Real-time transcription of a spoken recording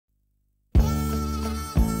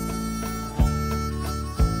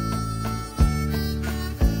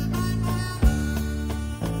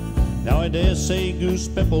dare say goose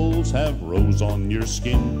pimples have rose on your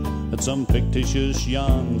skin at some fictitious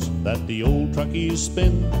yarns that the old truckies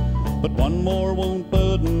spin. But one more won't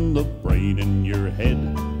burden the brain in your head,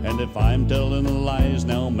 and if I'm telling lies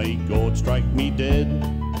now, may God strike me dead.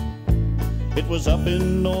 It was up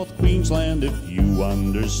in North Queensland, if you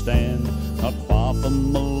understand, not far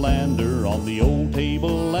from Melander on the old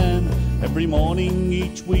tableland. Every morning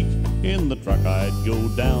each week in the truck I'd go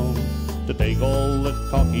down to take all the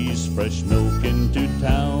cockies' fresh milk into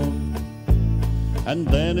town. And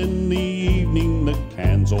then in the evening the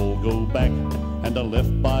cans all go back, and are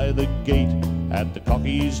left by the gate at the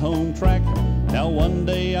cockies' home track. Now one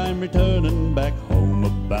day I'm returning back home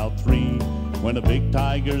about 3, when a big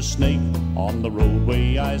tiger snake on the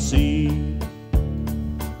roadway I see.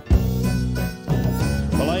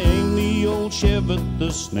 Well, I aimed the old Chev at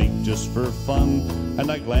the snake just for fun,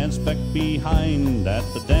 and I glanced back behind at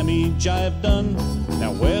the damage I've done.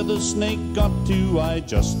 Now where the snake got to I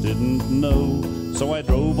just didn't know, so I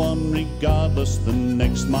drove on regardless the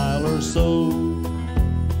next mile or so.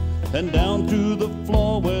 Then down to the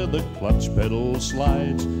floor where the clutch pedal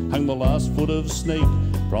slides hung the last foot of snake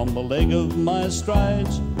from the leg of my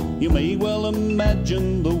strides. You may well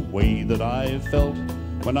imagine the way that I felt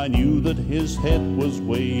when I knew that his head was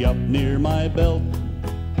way up near my belt.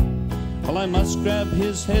 Well, I must grab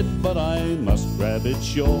his head, but I must grab it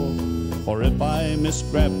sure, for if I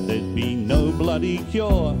misgrabbed there'd be no bloody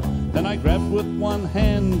cure. Then I grabbed with one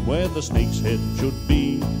hand where the snake's head should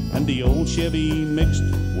be, and the old Chevy mixed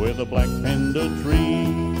with a black pender tree.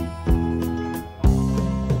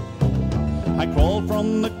 I crawled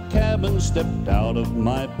from the cab and stepped out of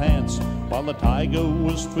my pants while the tiger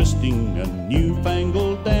was twisting a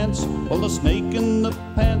newfangled dance. Well, the snake and the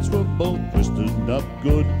pants were both twisted up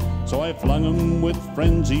good, so I flung 'em with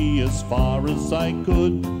frenzy as far as I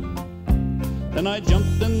could. Then I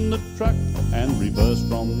jumped in the truck and reversed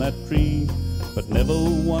from that tree, but never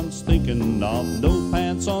once thinking of no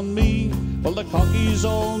pants on me. Well, the cockies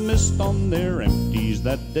all missed on their empties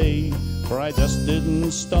that day, for I just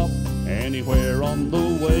didn't stop anywhere on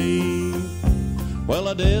the way. Well,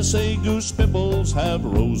 I dare say goose pimples have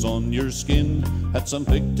rose on your skin at some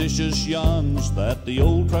fictitious yarns that the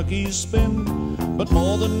old truckies spin. But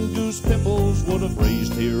more than goose pimples would have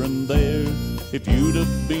raised here and there if you'd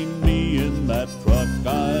have been me in that truck,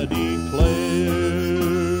 I declare.